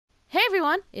Hey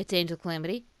everyone, it's Angel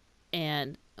Calamity,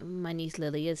 and my niece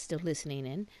Lily is still listening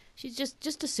in. She's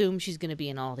just assumed she's gonna be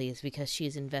in all these because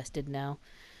she's invested now.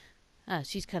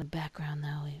 She's kind of background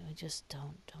though. We just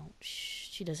don't. Shh.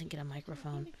 She doesn't get a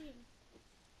microphone.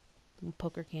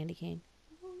 Poke her candy cane.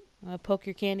 Poke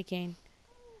your candy cane.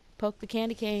 Poke the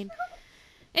candy cane.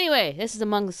 Anyway, this is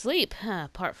Among the Sleep,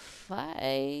 part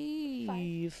five.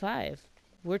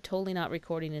 We're totally not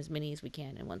recording as many as we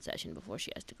can in one session before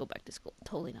she has to go back to school.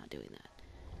 Totally not doing that.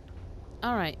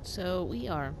 Alright, so we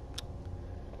are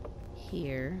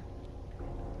here,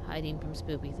 hiding from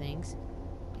spoopy things.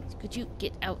 Could you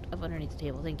get out of underneath the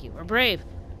table? Thank you. We're brave.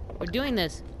 We're doing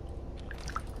this.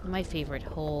 My favorite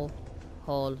hole.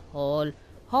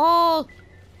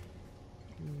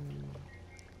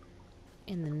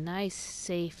 In the nice,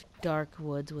 safe, dark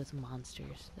woods with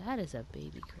monsters. That is a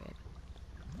baby crib.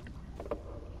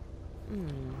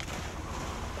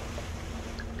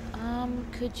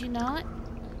 Could you not?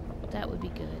 That would be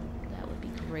good. That would be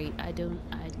great. I don't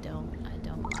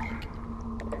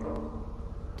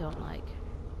like.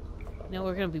 No,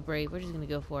 we're gonna be brave. We're just gonna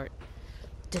go for it.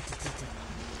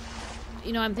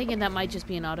 You know, I'm thinking that might just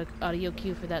be an audio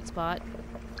cue for that spot.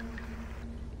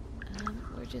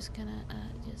 We're just gonna,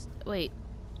 wait.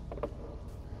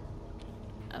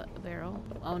 A barrel?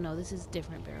 Oh no, this is a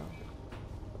different barrel.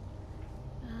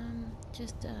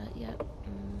 Yep.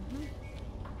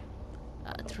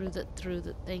 Through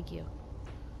the, thank you.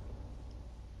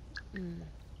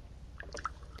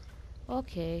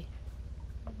 Okay.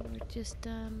 We're just,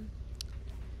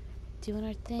 doing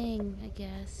our thing, I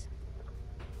guess.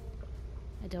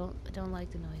 I don't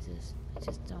like the noises. I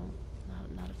just don't.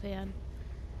 Not a fan.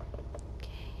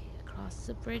 Okay, across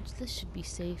the bridge. This should be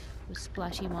safe with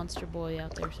Splashy Monster Boy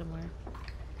out there somewhere.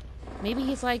 Maybe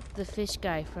he's like the fish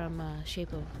guy from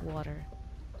Shape of Water.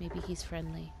 Maybe he's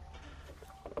friendly.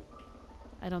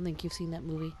 I don't think you've seen that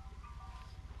movie.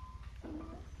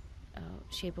 Oh,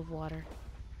 Shape of Water.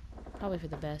 Probably for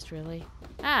the best, really.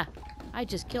 Ah! I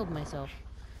just killed myself.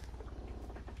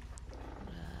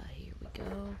 Here we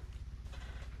go.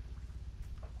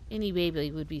 Any baby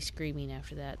would be screaming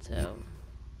after that, so...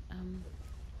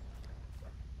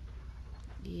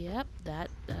 Yep, that,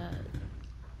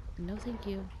 no thank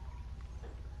you.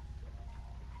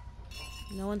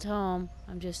 No one's home.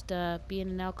 I'm just, being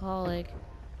an alcoholic.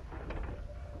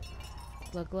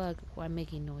 Glug glug. Well, I'm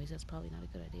making noise. That's probably not a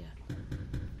good idea.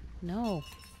 No.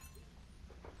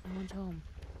 No one's home.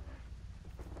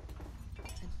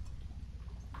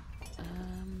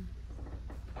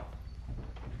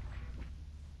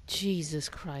 Jesus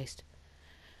Christ.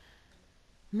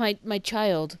 My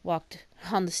child walked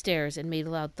on the stairs and made a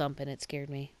loud thump, and it scared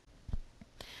me.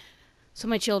 So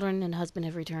my children and husband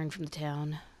have returned from the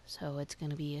town, so it's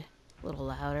gonna be a little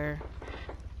louder,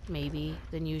 maybe,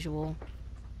 than usual.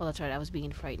 Well, that's right, I was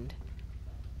being frightened.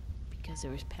 Because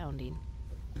there was pounding.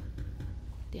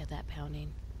 Yeah, that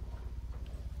pounding.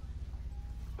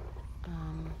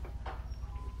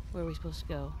 Where are we supposed to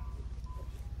go?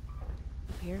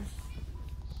 Up here?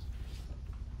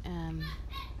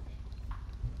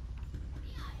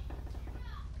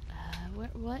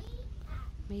 What?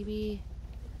 Maybe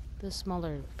the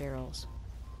smaller barrels.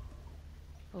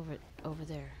 Over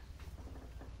there.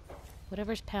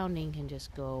 Whatever's pounding can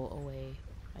just go away.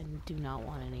 I do not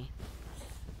want any.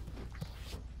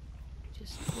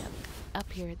 Just, yep,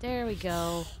 up here. There we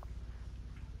go.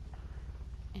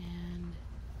 And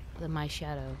my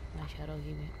shadow. My shadow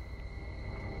gave me.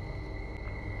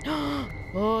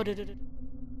 Oh,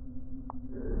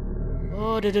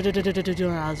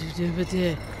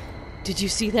 did you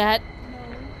see that? No.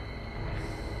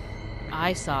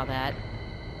 I saw that.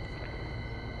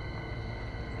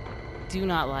 Do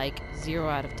not like. 0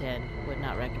 out of 10. Would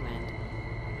not recommend.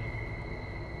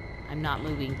 I'm not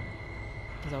moving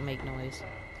because I'll make noise.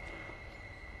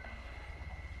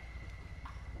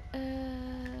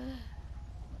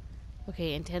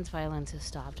 Okay, intense violence has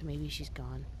stopped. Maybe she's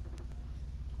gone.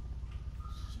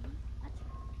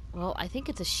 Well, I think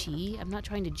it's a she. I'm not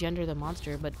trying to gender the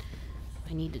monster, but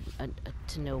I need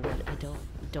to know what I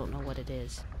don't know what it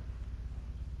is.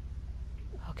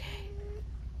 Okay,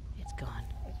 it's gone.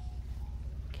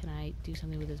 Can I do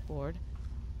something with this board?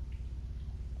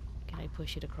 Can I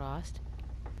push it across?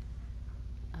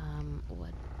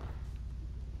 What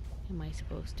am I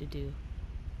supposed to do?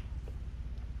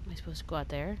 Am I supposed to go out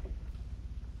there?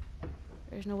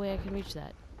 There's no way I can reach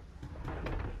that.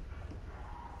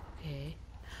 Okay.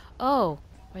 Oh!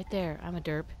 Right there. I'm a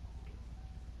derp.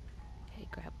 Okay,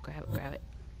 grab it.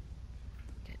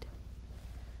 Good.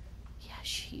 Yeah,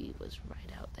 she was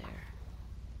right out there.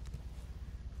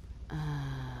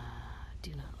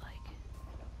 Do not like.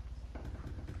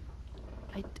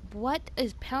 What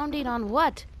is pounding on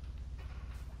what?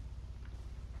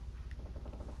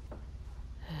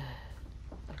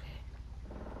 Okay.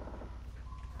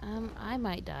 I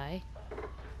might die.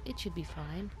 It should be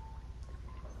fine.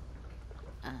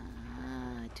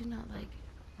 I do not like...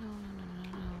 No.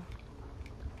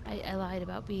 I lied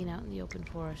about being out in the open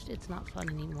forest. It's not fun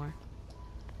anymore.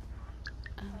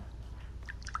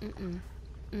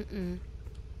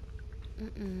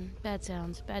 Bad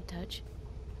sounds. Bad touch.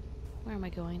 Where am I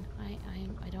going? I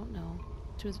don't know.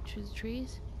 Through the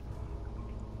trees?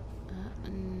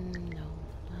 No.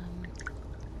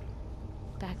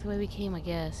 Back the way we came, I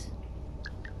guess.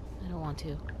 I don't want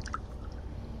to.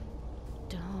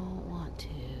 Don't want to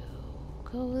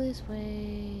go this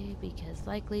way because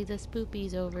likely the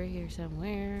spoopy's over here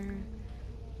somewhere.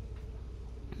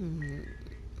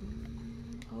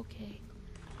 Okay.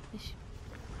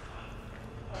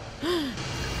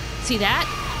 See that?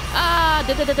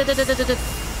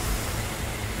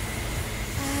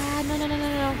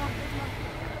 No.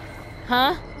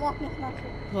 Huh?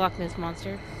 Loch Ness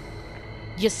monster.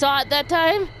 You saw it that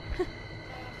time?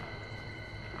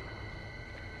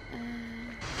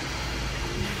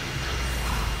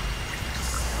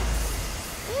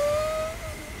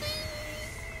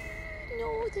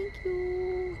 No, thank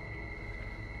you.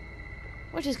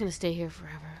 We're just gonna stay here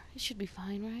forever. It should be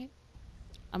fine, right?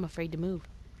 I'm afraid to move.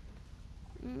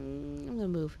 I'm gonna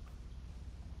move.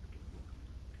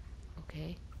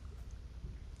 Okay.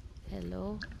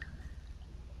 Hello?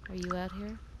 Are you out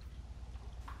here?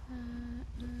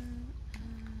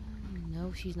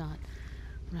 No, she's not.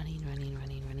 Running.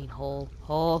 Hole.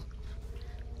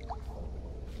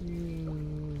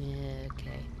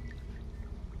 Okay.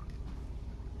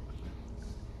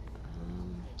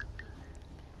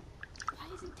 Why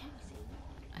isn't Teddy saying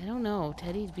that? I don't know.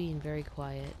 Teddy's being very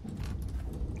quiet.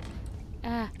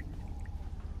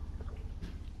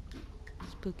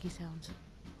 Spooky sounds.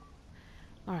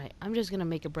 Alright, I'm just gonna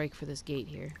make a break for this gate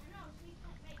here.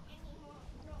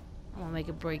 I'm gonna make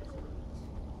a break.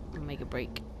 I'm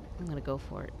gonna go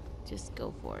for it. Just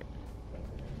go for it.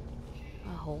 A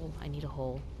hole. I need a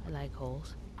hole. I like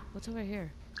holes. What's over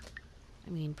here? I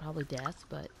mean, probably death,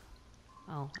 but...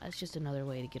 Oh, that's just another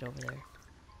way to get over there.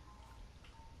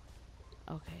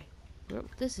 Okay.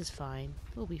 This is fine.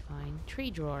 We'll be fine.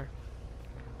 Tree drawer.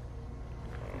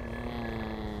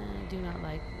 Do not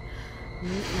like...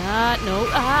 No.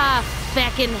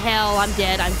 Feckin' hell. I'm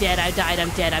dead. I died. I'm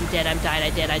dead.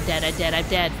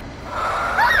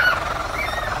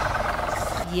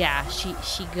 Yeah,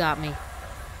 she got me.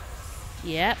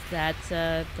 Yep,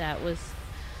 that was...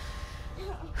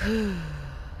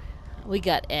 We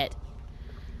got it.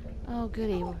 Oh,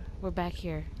 goody. We're back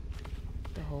here.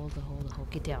 The hole.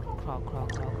 Get down. Crawl.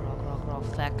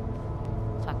 Fuck.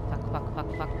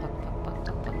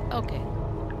 Okay.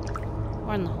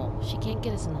 We're in the hole. She can't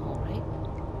get us in the hole, right?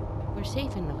 We're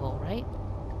safe in the hole, right?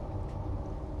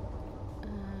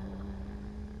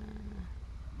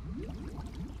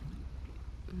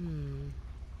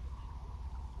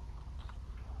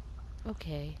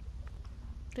 Okay.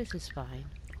 This is fine.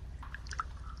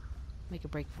 Make a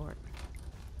break for it.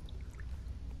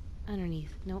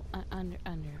 Underneath. No, under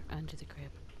the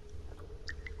crib.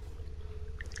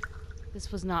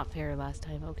 This was not fair last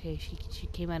time. Okay, she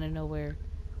came out of nowhere.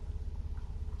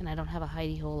 And I don't have a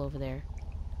hidey hole over there.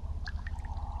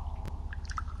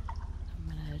 I'm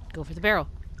gonna go for the barrel.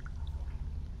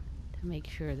 To make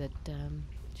sure that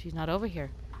she's not over here.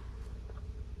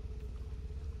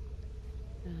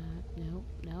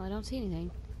 No, I don't see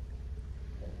anything.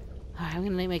 Alright, I'm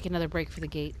gonna make another break for the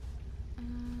gate.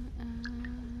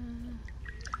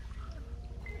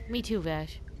 Me too,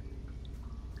 Vash.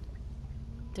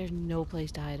 There's no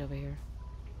place to hide over here.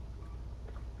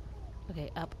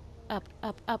 Okay, up.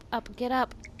 Get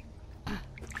up.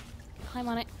 Climb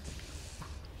on it.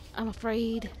 I'm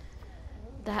afraid.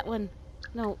 That one.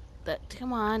 No,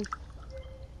 come on.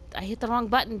 I hit the wrong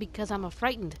button because I'm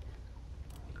frightened.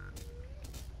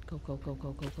 Go.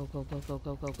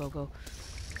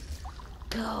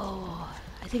 Go.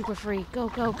 I think we're free. Go,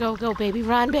 baby.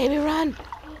 Run, baby, run.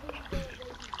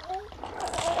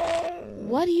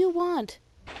 What do you want?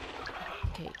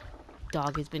 Okay.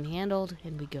 Dog has been handled,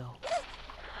 and we go.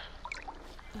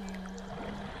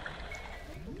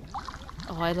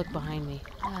 Oh, I look behind me.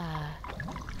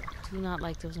 Do not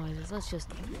like those noises. Let's just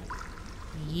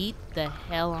yeet the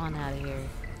hell on out of here.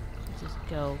 Just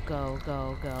go.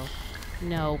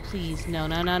 No, please. No.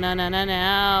 No.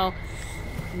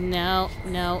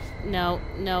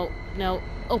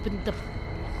 Open the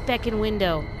feckin'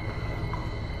 window.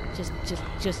 Just.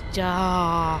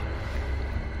 Oh,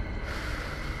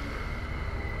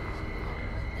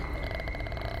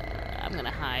 I'm gonna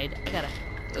hide. I gotta...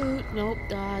 nope.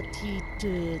 Time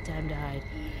to hide.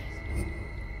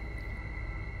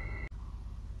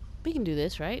 We can do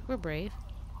this, right? We're brave.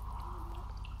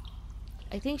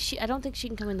 I don't think she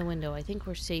can come in the window. I think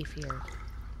we're safe here.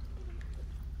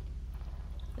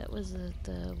 That was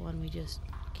the one we just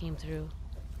came through.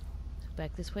 So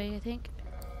back this way, I think.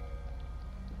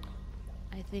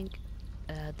 I think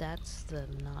that's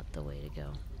not the way to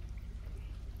go.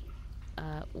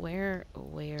 Where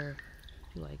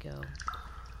do I go?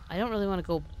 I don't really want to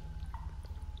go.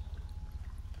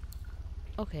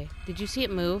 Okay. Did you see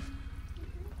it move?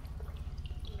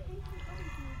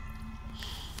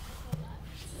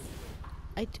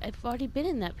 I've already been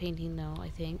in that painting though, I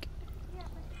think.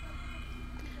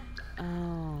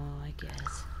 Oh, I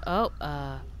guess. Oh,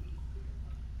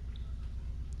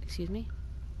 excuse me?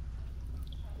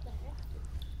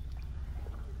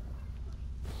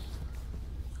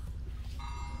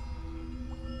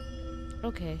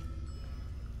 Okay.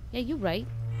 Yeah, you're right.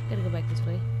 Gotta go back this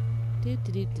way.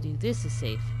 This is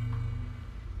safe.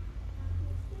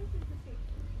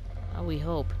 Oh, we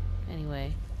hope.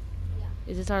 Anyway.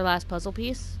 Is this our last puzzle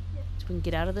piece? So we can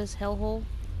get out of this hellhole?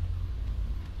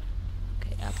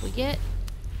 Okay, up we get.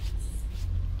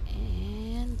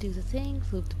 And do the thing.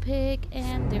 Floop the pig.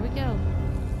 And there we go.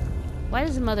 Why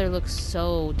does the mother look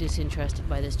so disinterested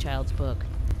by this child's book?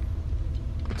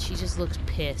 She just looks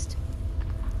pissed.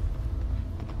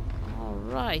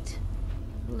 Alright.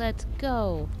 Let's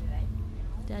go.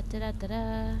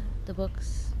 Da-da-da-da-da. The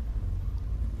books.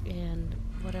 And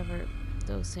whatever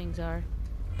those things are.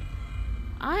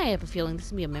 I have a feeling this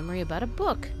is going to be a memory about a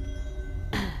book.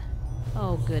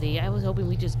 Oh, goody. I was hoping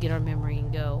we'd just get our memory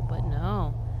and go, but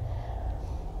no.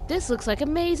 This looks like a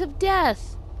maze of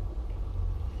death.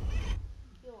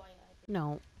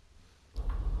 No.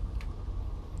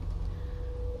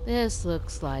 This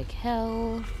looks like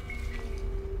hell.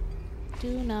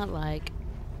 Do not like.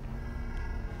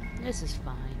 This is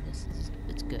fine.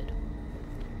 It's good.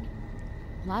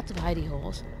 Lots of hidey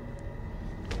holes.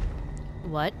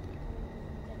 What?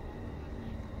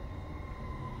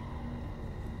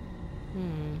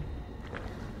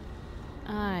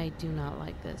 I do not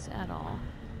like this at all.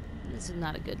 This is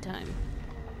not a good time.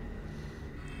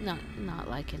 Not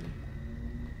liking.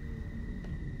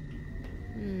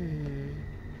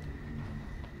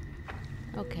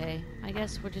 Okay, I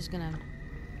guess we're just gonna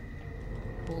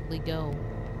boldly go.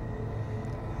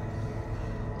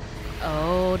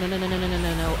 Oh,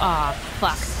 no. Ah,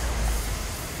 fuck.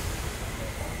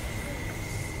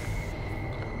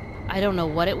 I don't know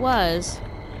what it was.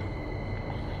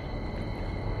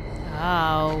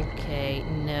 Okay,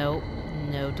 no,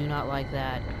 do not like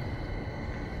that.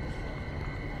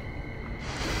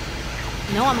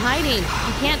 No, I'm hiding.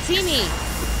 You can't see me.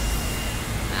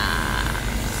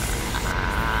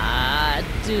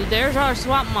 Dude, there's our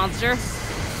swamp monster.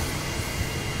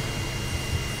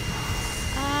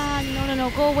 No,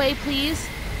 go away, please.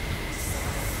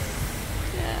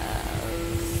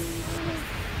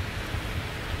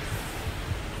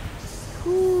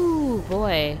 Ooh,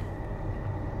 boy.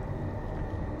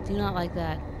 Do not like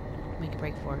that. Make a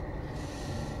break for it.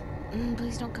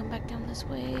 Please don't come back down this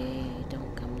way.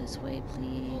 Don't come this way,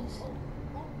 please.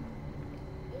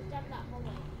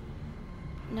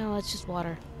 No, it's just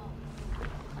water.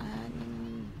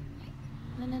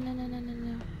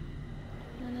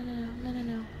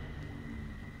 No.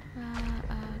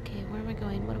 Okay, where am I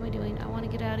going? What am I doing? I want to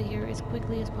get out of here as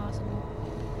quickly as possible.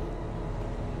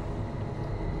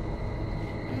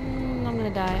 I'm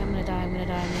gonna die.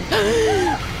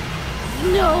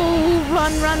 No!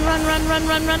 Run.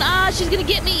 Ah, she's gonna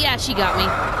get me. Yeah, she got me.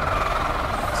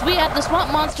 So we have the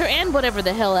swamp monster and whatever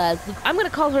the hell as. I'm gonna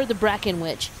call her the Bracken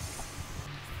Witch.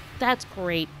 That's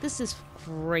great. This is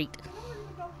great.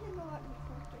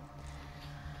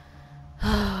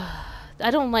 I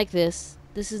don't like this.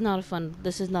 This is not a fun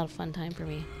time for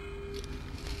me.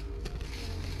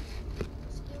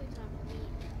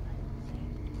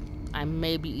 I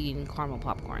may be eating caramel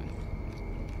popcorn.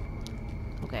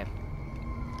 Okay.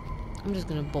 I'm just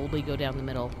gonna boldly go down the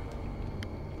middle.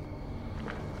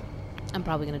 I'm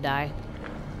probably gonna die.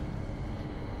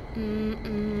 No,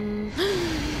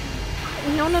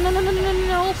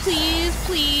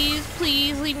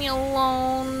 please, leave me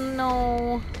alone.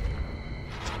 No.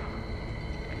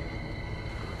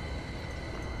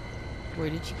 Where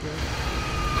did she go?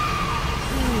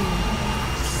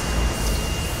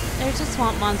 There's a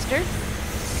swamp monster.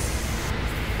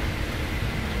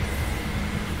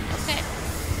 Okay.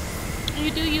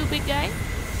 You do you, big guy.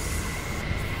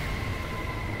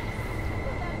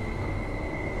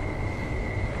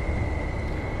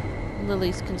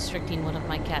 Lily's constricting one of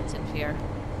my cats in fear.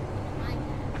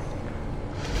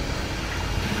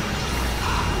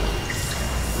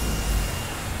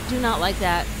 do not like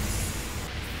that.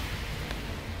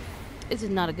 This is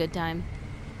not a good time.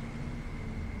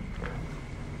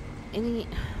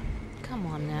 Come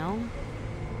on now.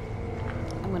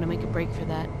 I'm gonna make a break for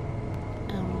that.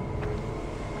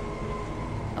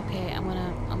 Okay, I'm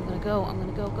gonna go. I'm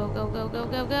gonna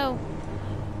go.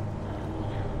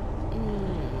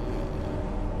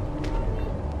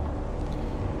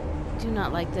 Do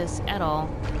not like this at all.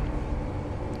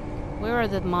 Where are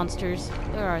the monsters?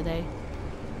 Where are they?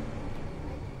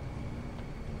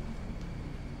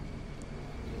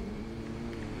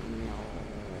 No.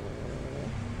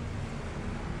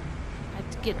 I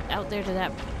have to get out there to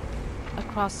that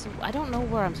across. I don't know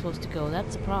where I'm supposed to go.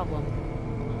 That's the problem.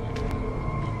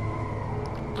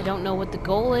 I don't know what the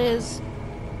goal is.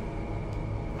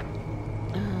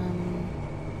 I'm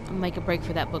gonna make a break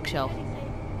for that bookshelf.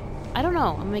 I don't know.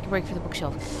 I'm gonna make a break for the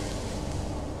bookshelf.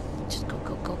 Just go.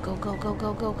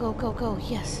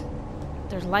 Yes.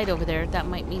 There's light over there. That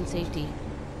might mean safety.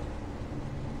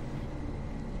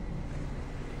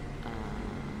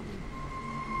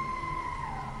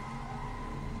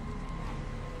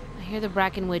 I hear the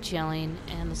Bracken Witch yelling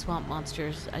and the swamp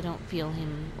monsters. I don't feel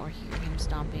him or hear him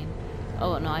stomping.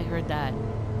 Oh, no, I heard that.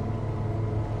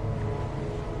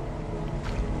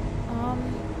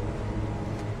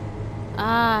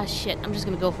 Shit. I'm just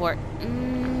gonna go for it.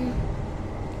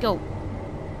 Go.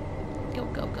 Go.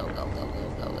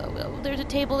 There's a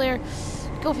table there.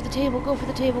 Go for the table.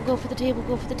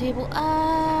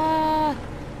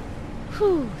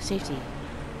 Whew. Safety.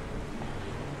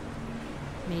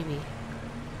 Maybe.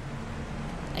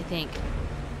 I think.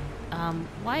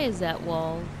 Why is that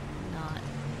wall not...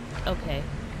 Okay.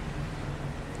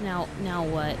 Now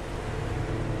what?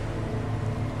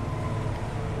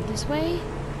 This way?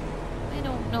 I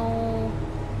don't know.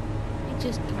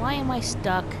 Why am I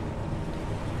stuck?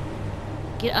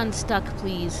 Get unstuck,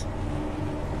 please.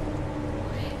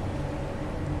 Okay.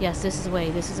 Yes, this is the way.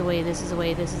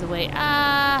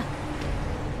 Ah!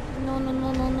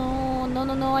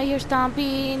 No. I hear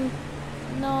stomping.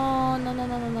 No.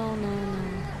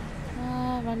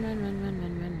 Run.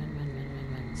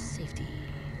 Safety.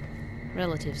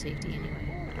 Relative safety, anyway.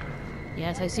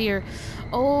 Yes, I see her.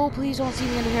 Oh, please don't see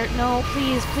me under here. No,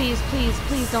 please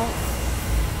don't.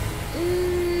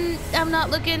 I'm not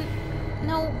looking.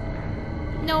 No.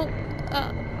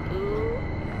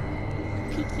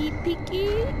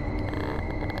 Peeky.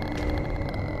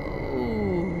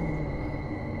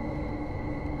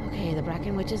 Okay, the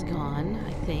Bracken Witch is gone,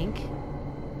 I think.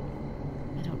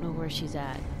 I don't know where she's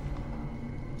at.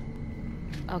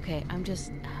 Okay, I'm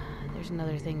just... there's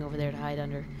another thing over there to hide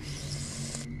under.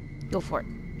 Go for it.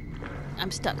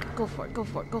 I'm stuck. Go for it.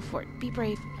 Be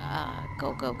brave.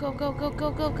 Go.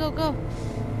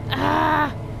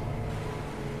 Ah!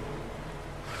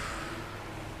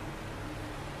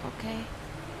 Okay.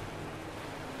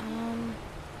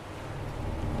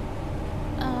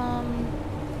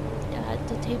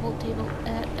 The table,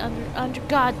 under,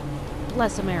 God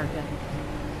bless America.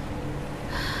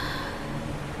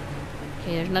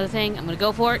 Okay, there's another thing. I'm gonna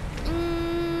go for it.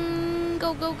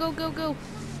 Go.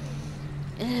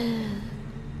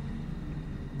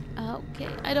 Okay,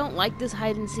 I don't like this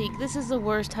hide and seek. This is the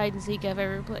worst hide and seek I've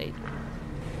ever played.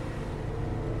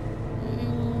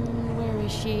 Where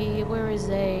is she? Where is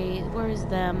they? Where is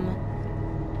them?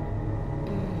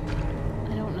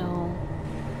 I don't know.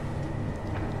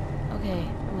 Okay,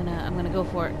 I'm gonna go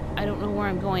for it. I don't know where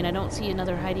I'm going. I don't see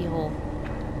another hidey hole.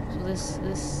 So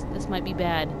this might be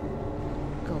bad.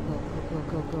 Go.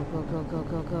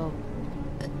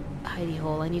 Hidey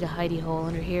hole. I need a hidey hole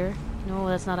under here. No,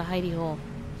 that's not a hidey hole.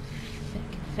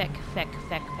 Feck.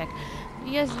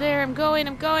 Yes, there. I'm going.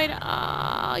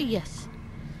 Ah, yes.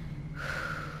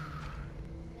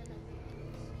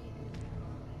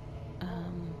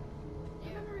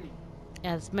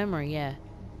 Yeah, it's memory, yeah.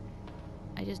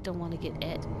 I just don't want to get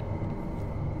it.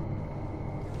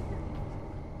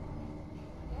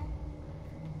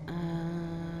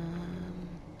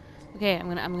 Okay,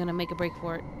 I'm gonna make a break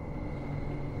for it.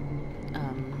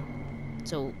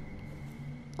 So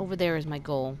over there is my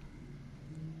goal.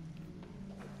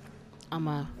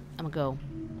 I'ma go.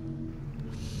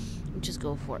 Just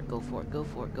go for it. Go for it.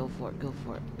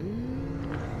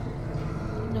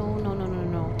 No.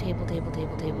 Table.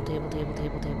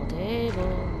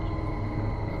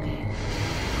 Okay.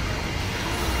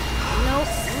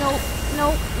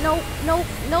 Nope.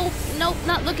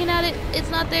 Not looking at it. It's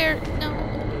not there. No.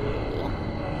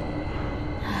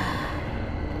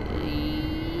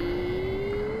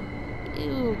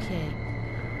 Okay.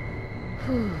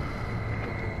 Whew.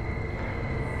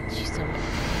 She's somewhere.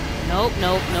 Nope.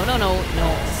 No.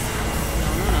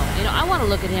 You know, I want to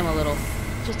look at him a little.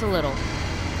 Just a little.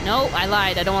 No, I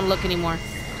lied. I don't want to look anymore.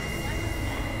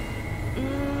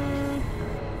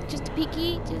 Just a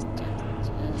peeky. Just.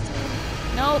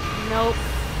 Nope. Nope.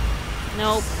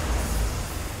 Nope.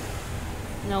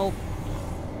 Nope. No.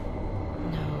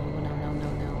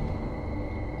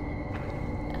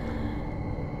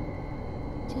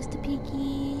 Just a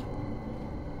peeky.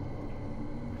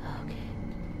 Okay.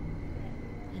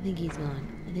 I think he's gone.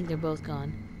 I think they're both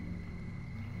gone.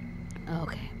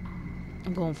 Okay.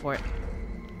 I'm going for it.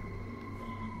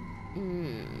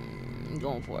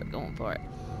 Going for it. Going for it.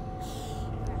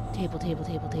 Table.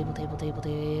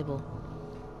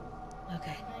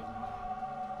 Okay.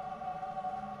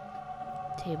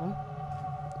 Table.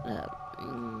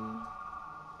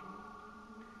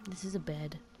 This is a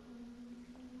bed.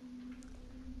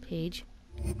 Page.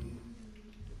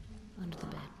 Under the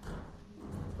bed.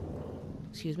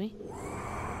 Excuse me?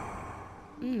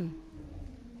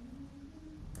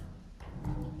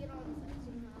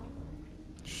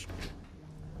 Shh.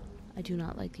 I do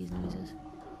not like these noises.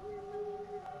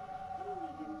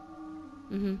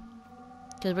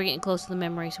 Because we're getting close to the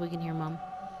memory so we can hear Mom.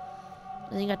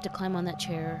 I think I have to climb on that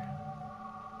chair.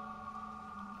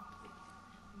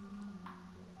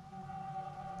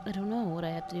 I don't know what I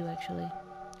have to do actually.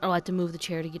 Oh, I have to move the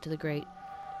chair to get to the grate.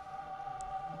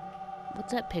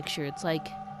 What's that picture? It's like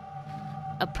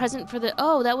a present for the...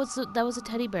 Oh, that was a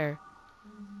teddy bear.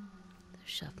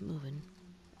 There's stuff moving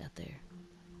out there.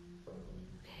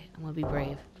 Okay, I'm gonna be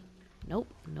brave.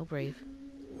 Nope, no brave.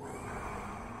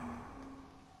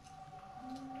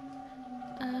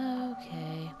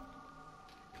 Okay.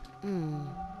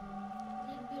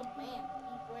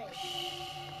 Shh.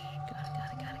 Got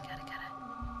it.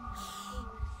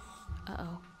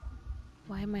 Uh-oh.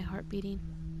 Why am my heart beating?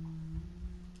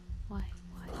 Why?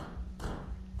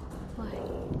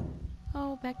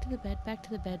 Oh, back to the bed.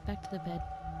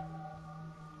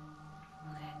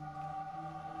 Okay.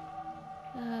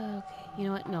 Okay. You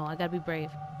know what? No, I gotta be brave.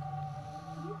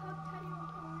 Can you hug Teddy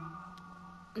while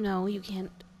crying? No, you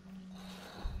can't.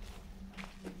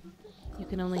 You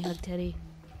can only hug Teddy.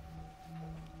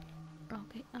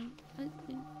 Okay,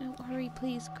 no, hurry,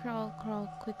 please. Crawl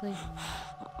quickly.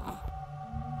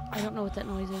 I don't know what that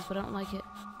noise is, but I don't like it.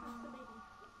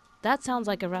 That sounds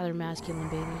like a rather masculine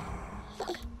baby.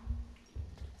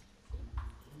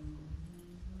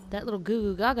 That little goo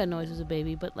goo gaga noise was a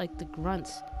baby, but like the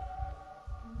grunts.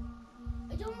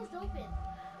 It's almost open.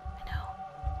 I know.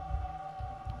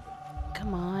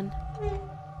 Come on.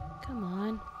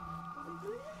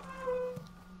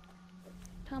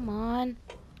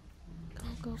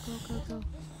 Go.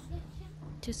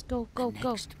 Just go.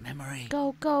 Next memory.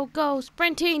 Go.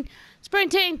 Sprinting.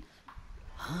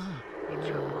 Huh? It's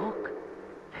your hook.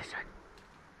 Listen.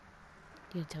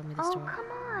 You tell me the Oh, story.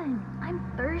 come on. I'm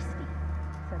thirsty,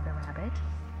 said the rabbit.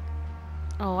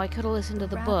 Oh, I could have listened to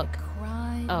the Rabbit book.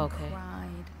 cried Oh, and okay.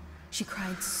 cried. She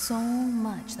cried so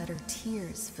much that her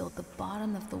tears filled the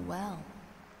bottom of the well.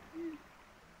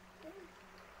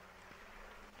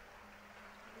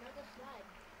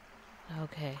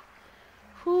 Okay.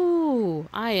 Whew.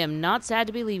 I am not sad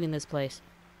to be leaving this place.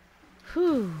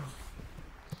 Whew.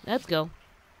 Let's go.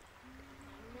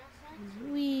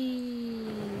 Whee.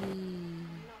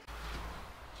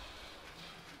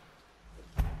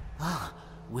 Ah,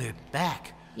 we're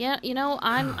back. Yeah, you know,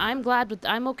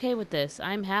 I'm okay with this.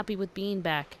 I'm happy with being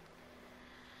back.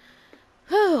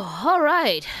 Whew. All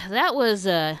right. That was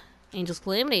Angel's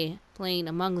Calamity playing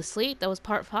Among the Sleep. That was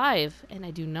part 5, and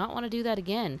I do not want to do that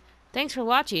again. Thanks for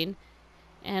watching,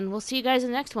 and we'll see you guys in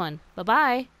the next one.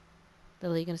 Bye-bye.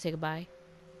 Lily, you gonna say goodbye?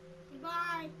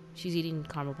 Goodbye. She's eating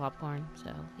caramel popcorn,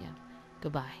 so yeah.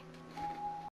 Goodbye.